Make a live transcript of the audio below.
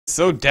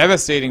so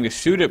devastating to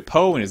shoot at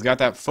Poe when he's got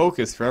that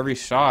focus for every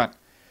shot.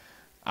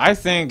 I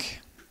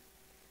think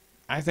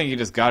you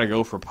just got to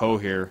go for Poe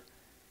here.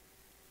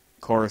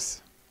 Of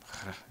course,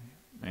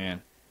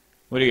 man.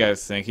 What do you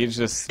guys think? He's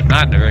just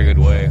not in a very good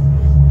way.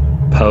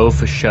 Poe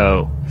for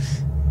show.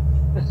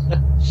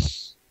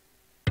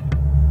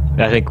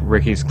 I think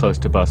Ricky's close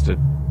to busted.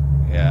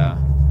 Yeah.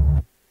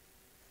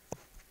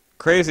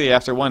 Crazy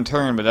after one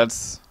turn, but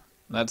that's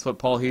what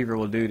Paul Heaver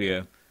will do to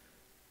you.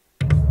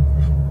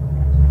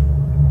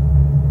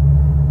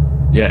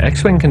 Yeah,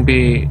 X-Wing can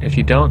be, if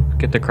you don't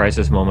get the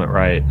crisis moment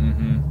right,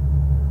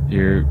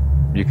 you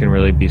can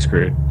really be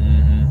screwed.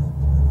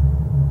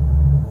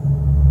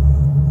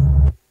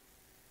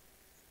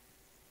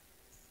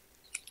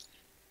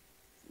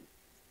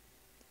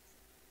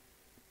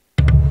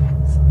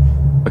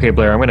 Okay,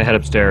 Blair, I'm going to head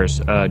upstairs.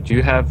 Do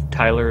you have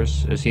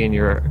Tyler's? Is he in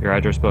your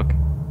address book?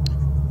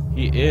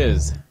 He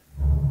is.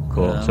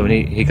 Cool. So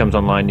when he comes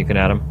online, you can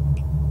add him?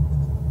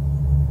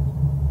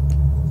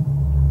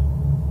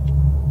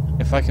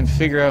 If I can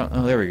figure out...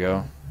 Oh, there we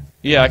go.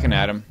 Yeah, I can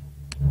add him.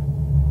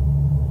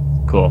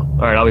 Cool.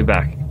 Alright, I'll be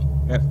back.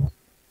 Yep.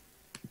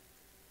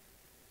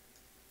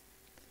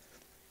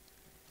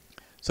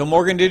 So,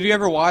 Morgan, did you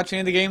ever watch any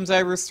of the games I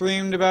ever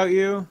streamed about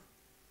you?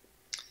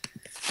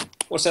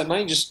 What's that,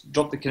 mate? Just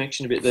dropped the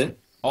connection a bit there.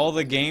 All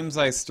the games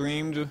I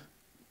streamed,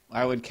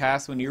 I would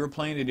cast when you were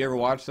playing. Did you ever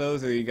watch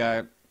those, or you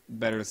got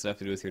better stuff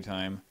to do with your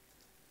time?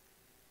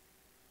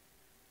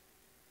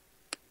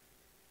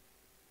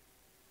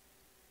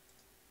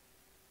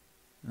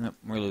 Nope,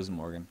 we're losing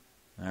Morgan.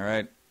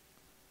 Alright.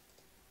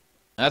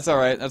 That's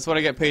alright. That's what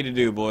I get paid to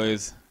do,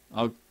 boys.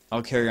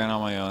 I'll carry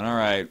on my own.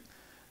 Alright.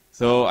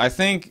 So I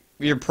think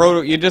your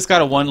proto, you just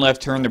got a one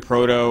left turn to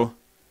proto.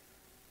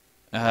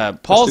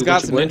 Paul's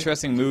got some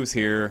interesting moves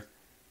here.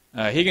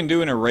 He can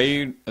do an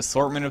array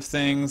assortment of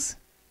things.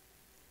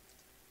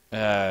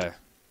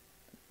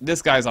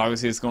 This guy's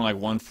obviously just going like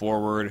one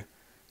forward.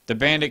 The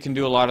bandit can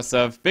do a lot of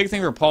stuff. Big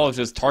thing for Paul is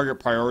just target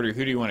priority.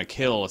 Who do you want to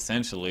kill,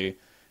 essentially?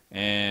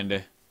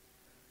 And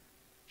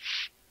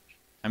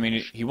I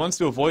mean, he wants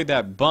to avoid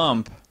that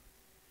bump.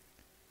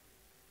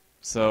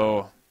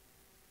 So,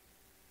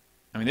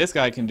 I mean, this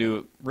guy can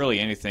do really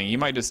anything. You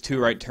might just 2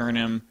 right turn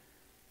him.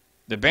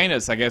 The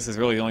bandits, I guess, is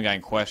really the only guy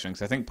in question.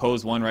 Because I think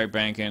Poe's 1 right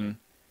banking,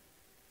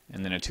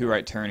 and then a 2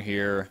 right turn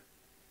here.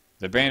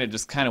 The bandit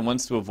just kind of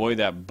wants to avoid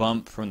that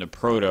bump from the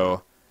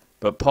proto.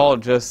 But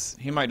Paul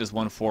he might just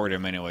 1 forward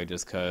him anyway,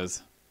 just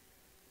because.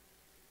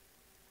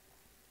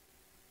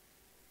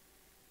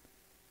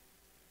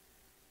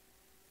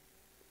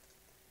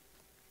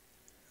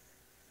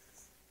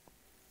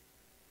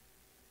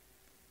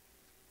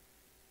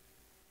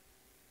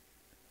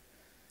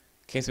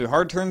 Okay, so he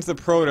hard turns the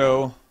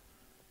proto.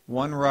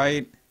 1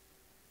 right.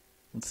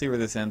 Let's see where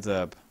this ends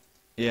up.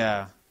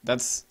 Yeah,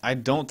 I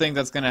don't think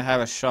that's going to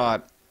have a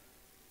shot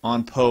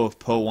on Poe if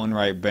Poe 1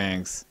 right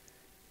banks.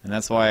 And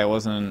that's why I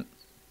wasn't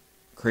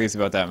crazy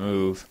about that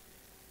move.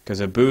 Because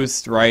a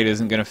boost right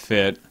isn't going to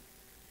fit.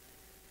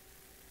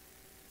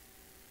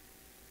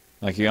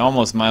 Like, you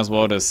almost might as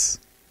well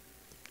just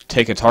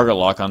take a target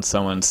lock on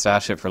someone and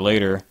stash it for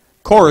later.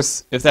 Of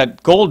course, if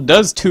that gold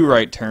does 2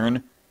 right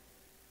turn,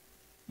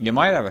 you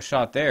might have a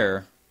shot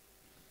there.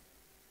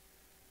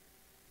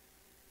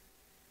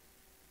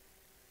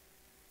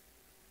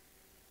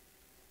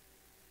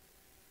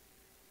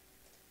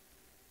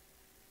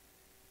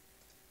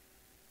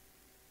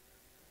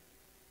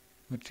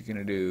 What you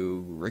gonna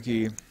do,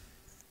 Ricky?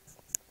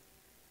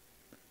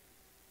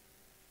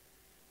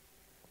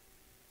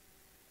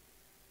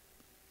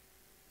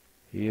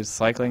 He is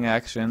cycling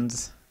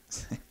actions.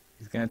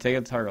 He's gonna take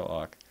a target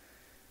lock.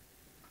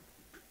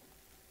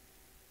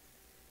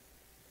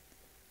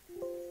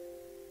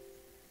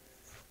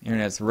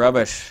 Internet's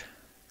rubbish.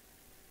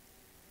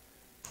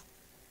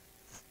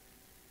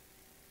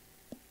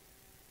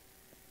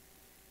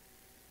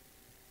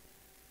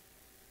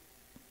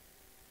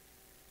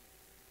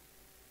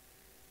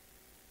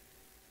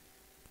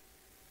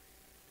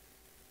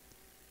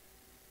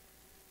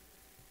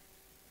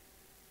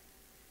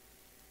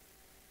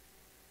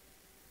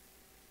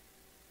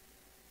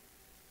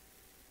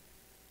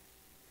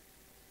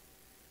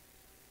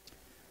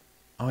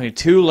 Only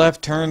 2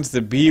 left turns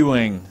the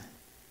B-Wing.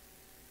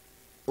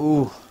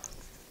 Ooh.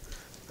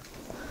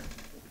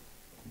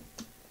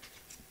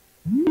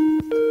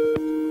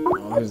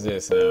 Oh, who's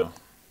this now?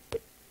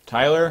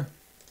 Tyler?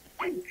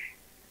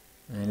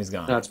 And he's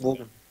gone. No, it's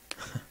Morgan.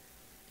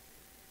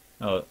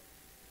 Oh.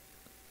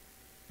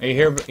 Are you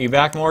here? You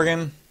back,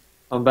 Morgan?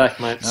 I'm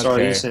back, mate.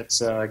 Sorry, Okay. internet's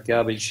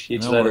garbage. Here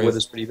No today, the worries.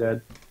 weather's pretty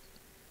bad.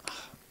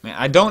 Man,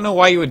 I don't know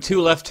why you would 2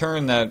 left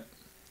turn that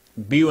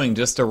B-Wing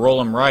just to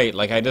roll him right.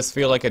 Like, I just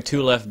feel like a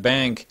 2 left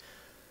bank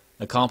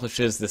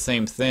accomplishes the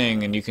same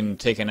thing, and you can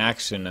take an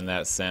action in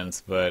that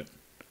sense, but...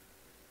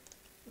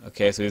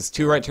 Okay, so he's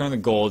 2 right turn the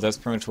gold. That's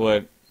pretty much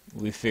what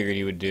we figured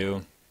he would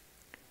do.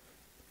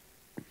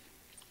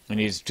 And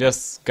he's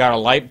just got a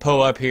light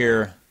Poe up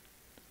here,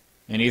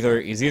 and he's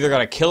either got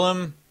to kill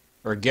him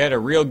or get a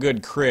real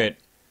good crit,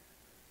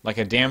 like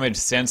a damage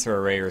sensor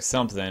array or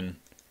something.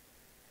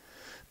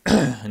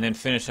 and then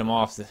finish him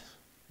off the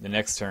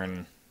next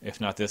turn,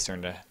 if not this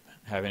turn, to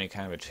have any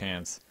kind of a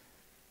chance.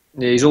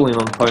 Yeah, he's all in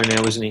on Poe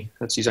now, isn't he?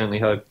 That's his only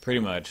hope. Pretty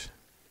much.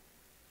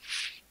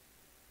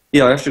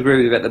 Yeah, I have to agree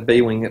with you about the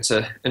B-wing. It's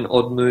an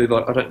odd move.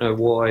 I don't know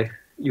why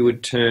you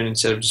would turn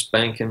instead of just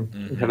bank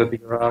and have a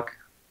bigger arc.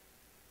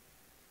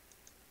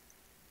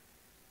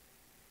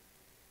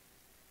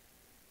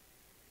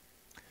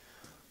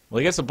 Well,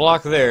 he gets a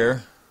block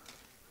there.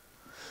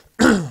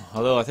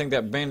 Although I think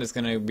that bandit's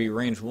going to be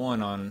range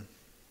 1 on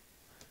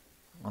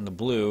the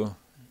blue.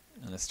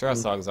 And the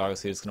Stress Hog is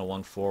obviously just going to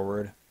 1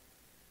 forward.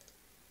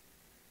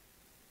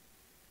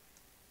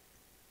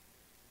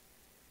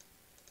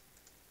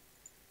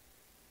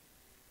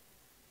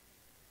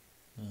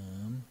 How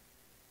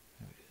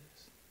do we do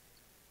this?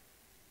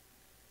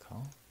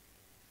 Call?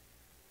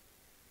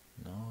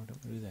 No,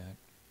 don't do that.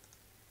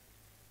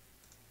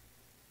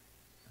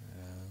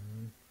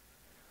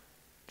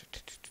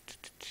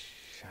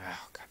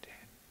 Oh, God damn.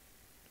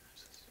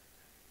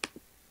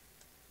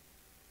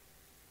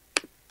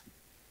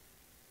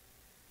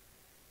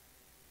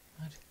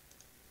 What?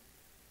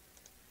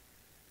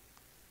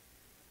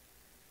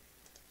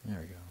 There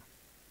we go.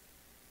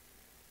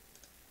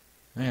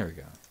 There we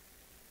go.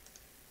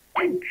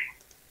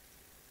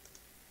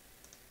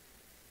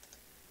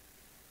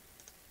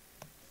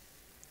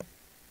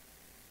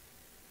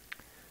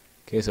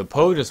 Okay, so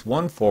Poe just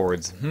 1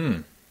 forwards.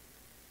 That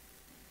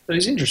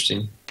is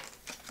interesting.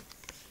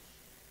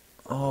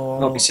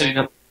 Oh. I'll be setting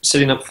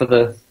up for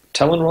the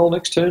Talon roll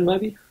next turn,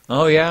 maybe?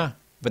 Oh, yeah.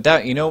 But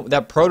that, you know,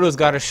 that Proto's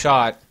got a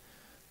shot.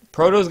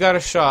 Proto's got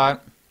a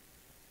shot.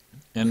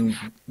 And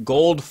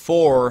gold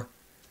 4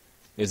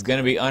 is going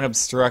to be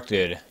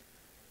unobstructed.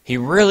 He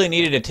really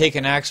needed to take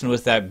an action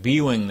with that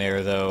B-Wing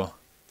there, though.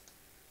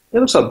 It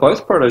looks like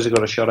both Protos have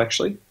got a shot,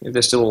 actually, if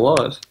they're still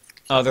alive.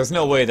 Oh, there's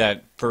no way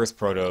that first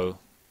Proto,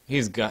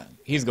 he's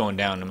going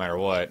down no matter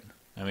what.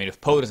 I mean,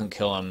 if Poe doesn't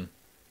kill him,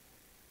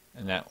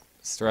 and that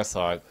Stress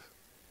Hog...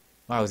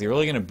 Wow, is he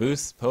really going to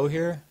boost Poe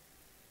here?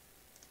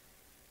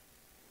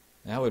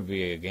 That would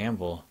be a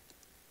gamble.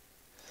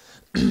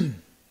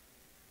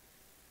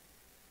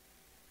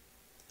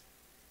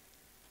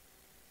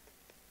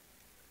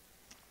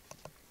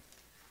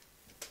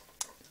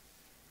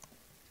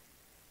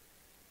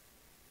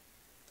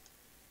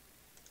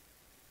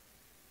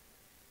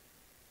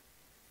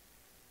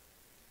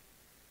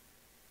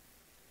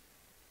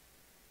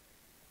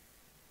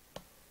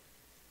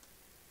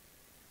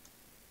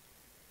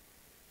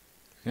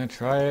 Gonna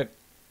try it.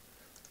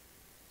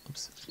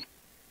 Oops.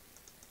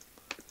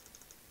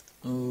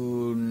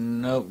 Oh,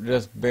 nope,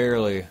 just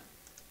barely.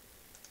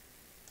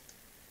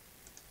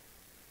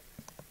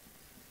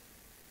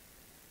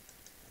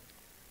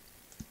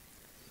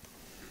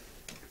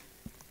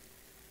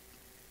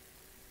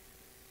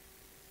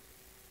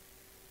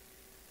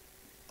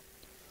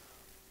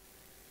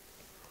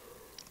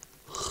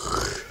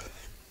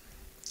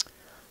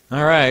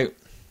 All right.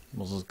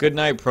 Well, good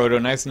night, Proto.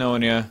 Nice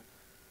knowing you.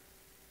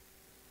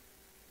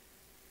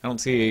 I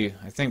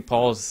think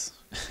Paul's...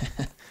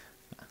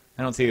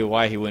 I don't see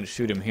why he wouldn't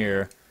shoot him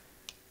here.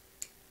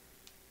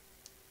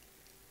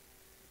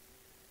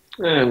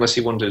 Unless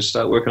he wanted to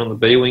start working on the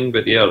B-Wing,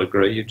 but yeah, I'd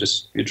agree.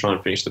 You'd try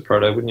and finish the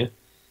Proto, wouldn't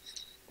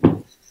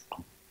you?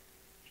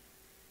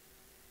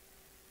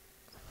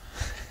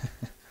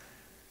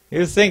 He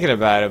was thinking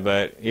about it,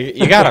 but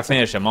you gotta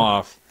finish him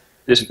off.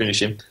 Just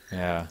finish him.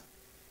 Yeah.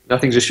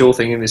 Nothing's a sure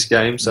thing in this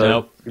game, so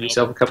Nope. give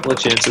yourself a couple of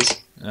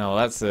chances. No,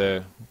 that's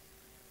a...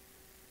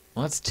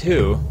 Well, that's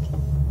 2.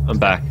 I'm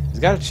back. He's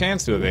got a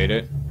chance to evade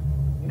it.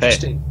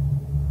 Interesting.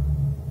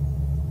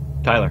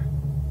 Tyler.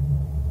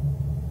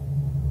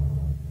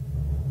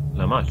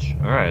 Not much.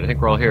 Alright, I think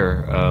we're all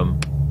here.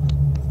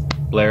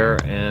 Blair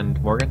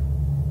and Morgan?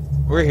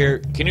 We're here.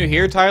 Can you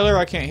hear Tyler?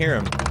 I can't hear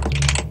him.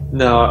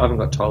 No, I haven't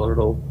got Tyler at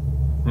all.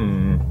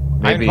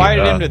 Maybe, I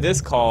invited him to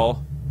this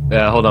call.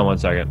 Yeah, hold on one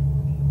second.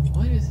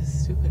 What is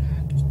this stupid hack?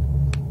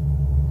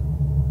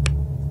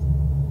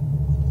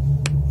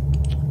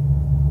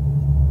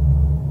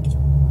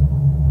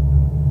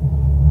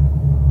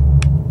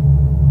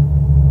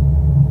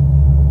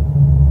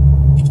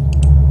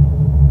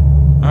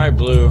 Alright,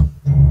 Blue.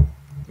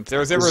 If there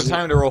was ever a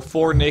time to roll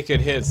 4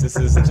 naked hits, this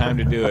is the time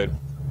to do it.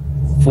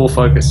 Full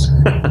focus.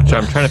 So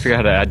I'm trying to figure out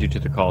how to add you to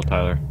the call,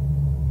 Tyler.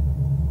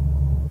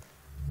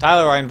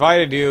 Tyler, I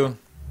invited you.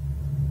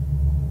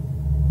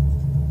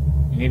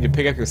 You need to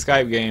pick up your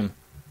Skype game.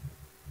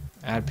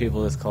 Add people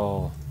to this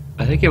call.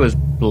 I think it was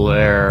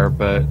Blair,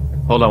 but...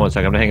 Hold on one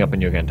second. I'm going to hang up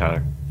on you again,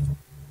 Tyler.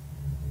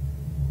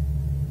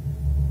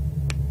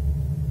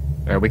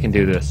 Alright, we can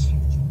do this.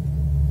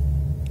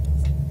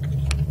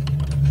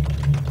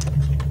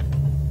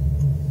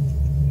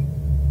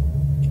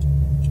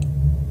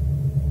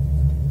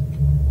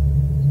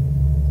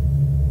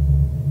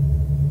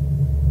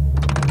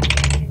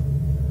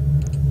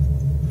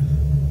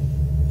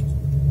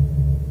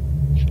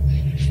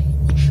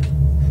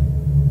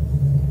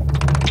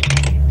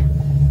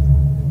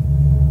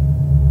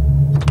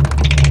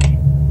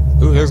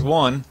 Ooh, there's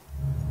one.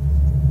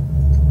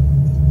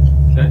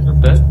 Okay,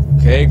 not bad.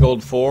 Okay,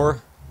 gold 4.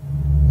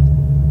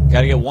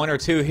 Gotta get 1 or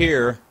 2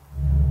 here.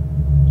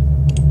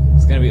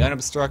 It's gonna be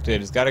unobstructed.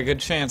 He's got a good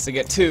chance to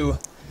get 2.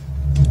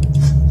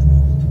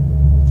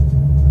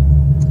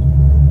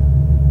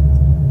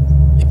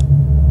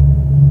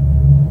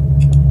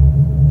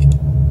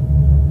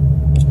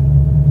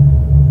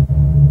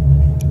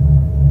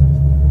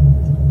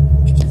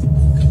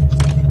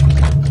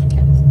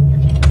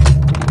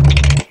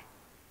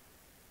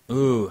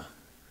 Ooh.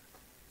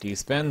 Do you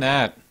spend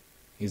that?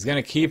 He's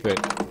gonna keep it.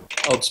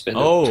 I'll spend it.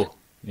 Oh,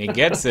 he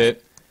gets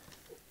it.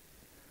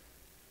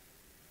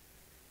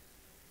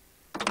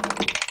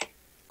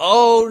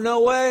 Oh,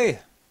 no way!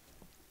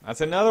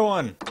 That's another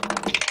one.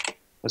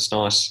 That's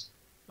nice.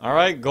 All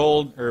right,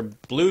 gold or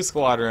blue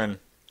squadron.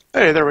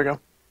 Hey, there we go.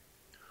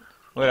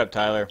 What up,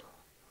 Tyler?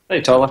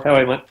 Hey, Tyler. How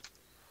are you, mate?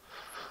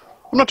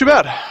 I'm not too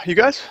bad. You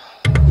guys?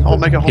 I'll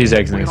make it home. He's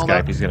exiting and all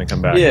Skype. that. He's going to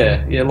come back.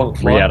 Yeah, long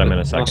flight. Re-add him in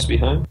a but second. Nice to be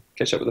home.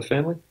 Catch up with the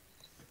family.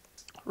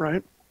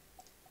 Right.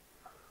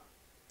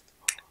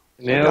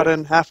 Now, Got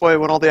in halfway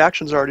when all the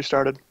actions already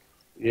started.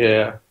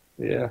 yeah.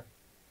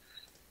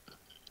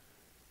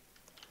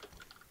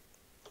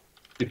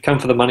 You've come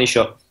for the money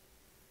shot.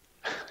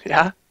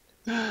 Yeah.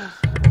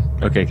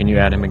 Okay, can you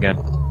add him again?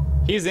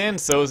 He's in,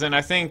 Sozin.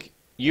 I think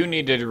you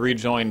need to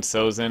rejoin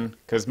Sozin,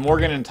 because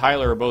Morgan and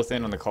Tyler are both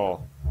in on the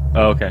call.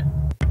 Oh, okay.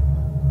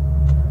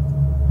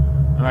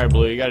 All right,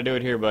 Blue, you got to do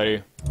it here,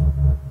 buddy.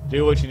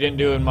 Do what you didn't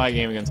do in my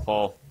game against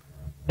Paul.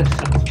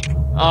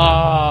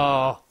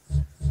 Oh.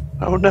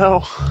 Oh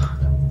no.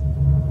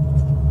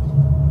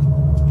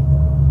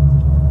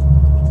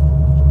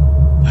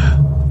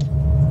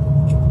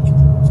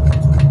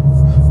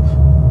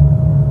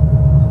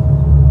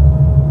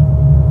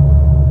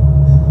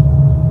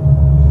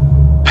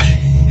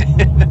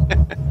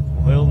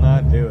 Will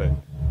not do it.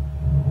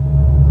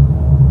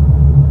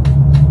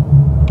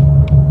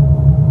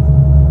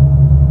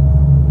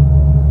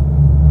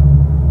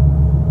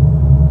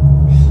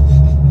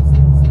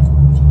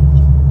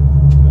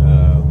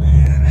 Oh,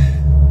 man.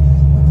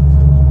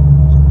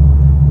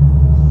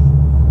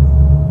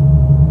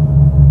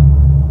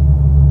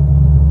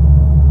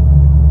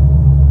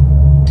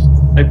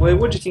 Hey, boy,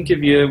 what do you think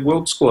of your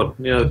world squad?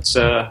 You know, it's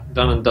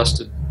done and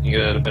dusted. You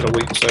got about a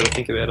week or so to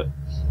think about it.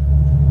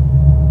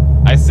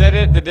 I said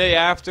it the day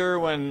after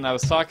when I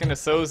was talking to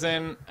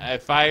Sozin.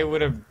 If I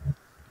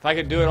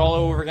could do it all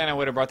over again, I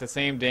would have brought the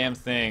same damn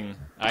thing.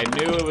 I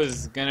knew it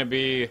was gonna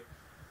be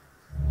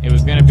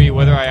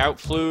whether I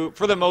outflew.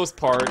 For the most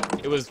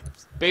part, it was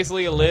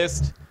basically a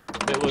list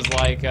that was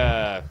like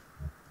I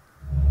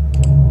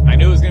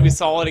knew it was gonna be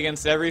solid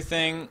against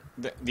everything.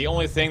 The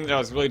only thing that I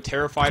was really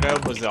terrified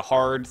of was a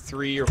hard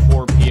 3 or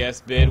 4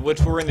 PS bid,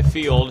 which were in the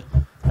field.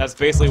 That's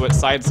basically what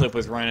Sideslip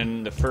was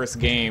running the first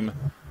game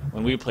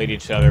when we played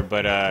each other,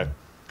 but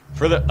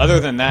other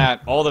than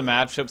that, all the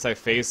matchups I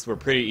faced were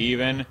pretty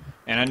even,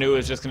 and I knew it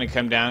was just going to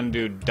come down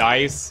to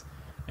dice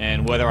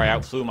and whether I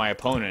outflew my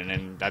opponent,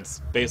 and that's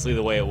basically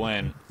the way it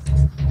went.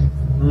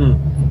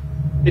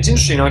 It's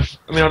interesting. I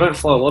mean, I don't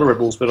fly a lot of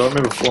Rebels, but I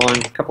remember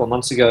flying a couple of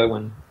months ago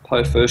when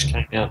Poe first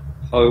came out.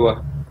 Poe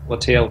were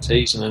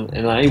TLTs and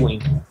an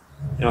A-Wing.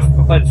 And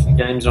I played a few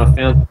games and I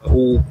found they were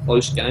all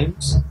close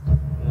games,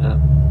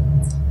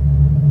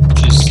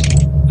 which is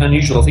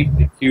unusual. I think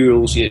the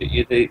Curials, you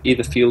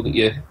either feel that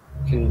you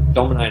can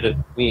dominate it,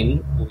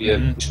 win, or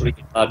you sort of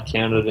get hard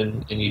counted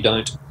and you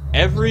don't.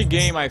 Every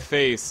game I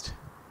faced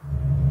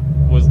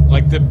was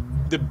like the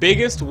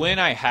biggest win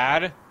I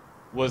had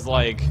was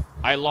like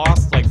I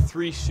lost like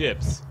 3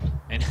 ships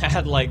and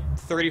had like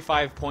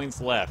 35 points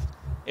left.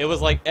 It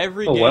was like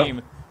every game.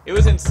 Wow. It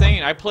was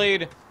insane. I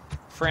played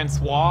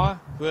Francois,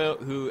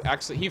 who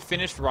actually he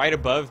finished right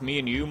above me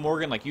and you,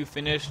 Morgan. Like you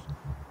finished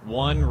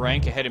 1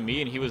 rank ahead of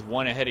me and he was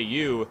 1 ahead of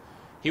you.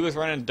 He was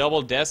running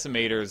double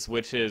decimators,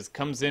 which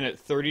comes in at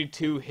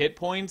 32 hit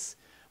points.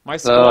 My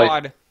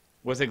squad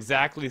was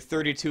exactly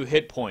 32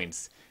 hit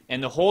points,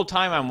 and the whole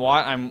time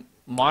I'm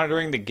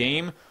monitoring the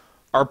game,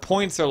 our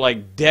points are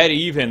like dead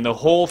even the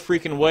whole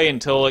freaking way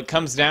until it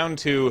comes down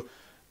to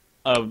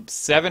a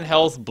 7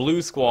 health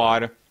blue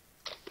squad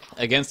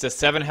against a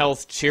 7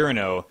 health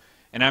Chirano,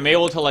 and I'm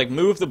able to like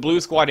move the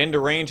blue squad into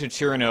range of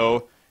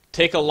Chirano,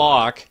 take a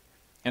lock.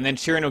 And then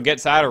Chirano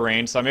gets out of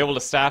range, so I'm able to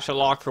stash a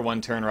lock for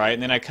 1 turn, right?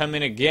 And then I come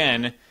in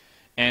again,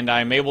 and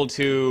I'm able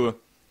to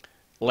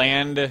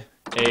land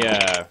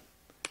a,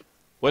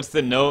 what's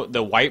the note?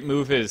 The white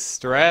move is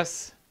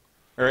stress?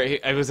 Or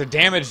it was a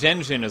damaged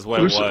engine is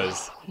what it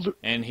was.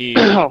 And he...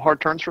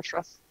 hard turns for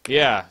stress?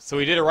 Yeah, so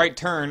he did a right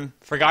turn,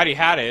 forgot he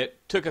had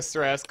it, took a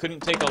stress, couldn't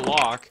take a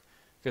lock,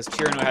 because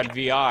Chirano had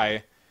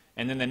VI.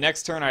 And then the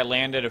next turn I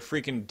landed a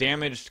freaking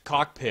damaged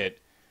cockpit,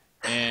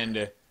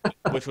 and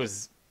which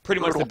was... pretty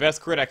much the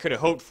best crit I could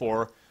have hoped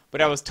for,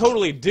 but I was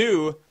totally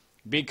due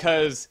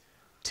because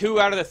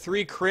 2 out of the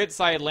 3 crits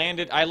I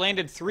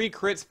landed 3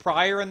 crits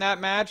prior in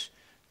that match.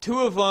 2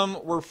 of them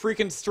were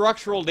freaking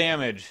structural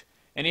damage,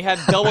 and he had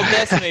double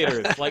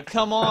decimators. Like,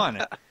 come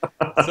on.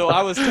 So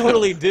I was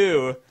totally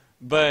due,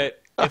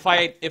 but if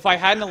I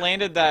hadn't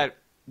landed that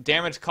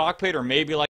damaged cockpit or maybe like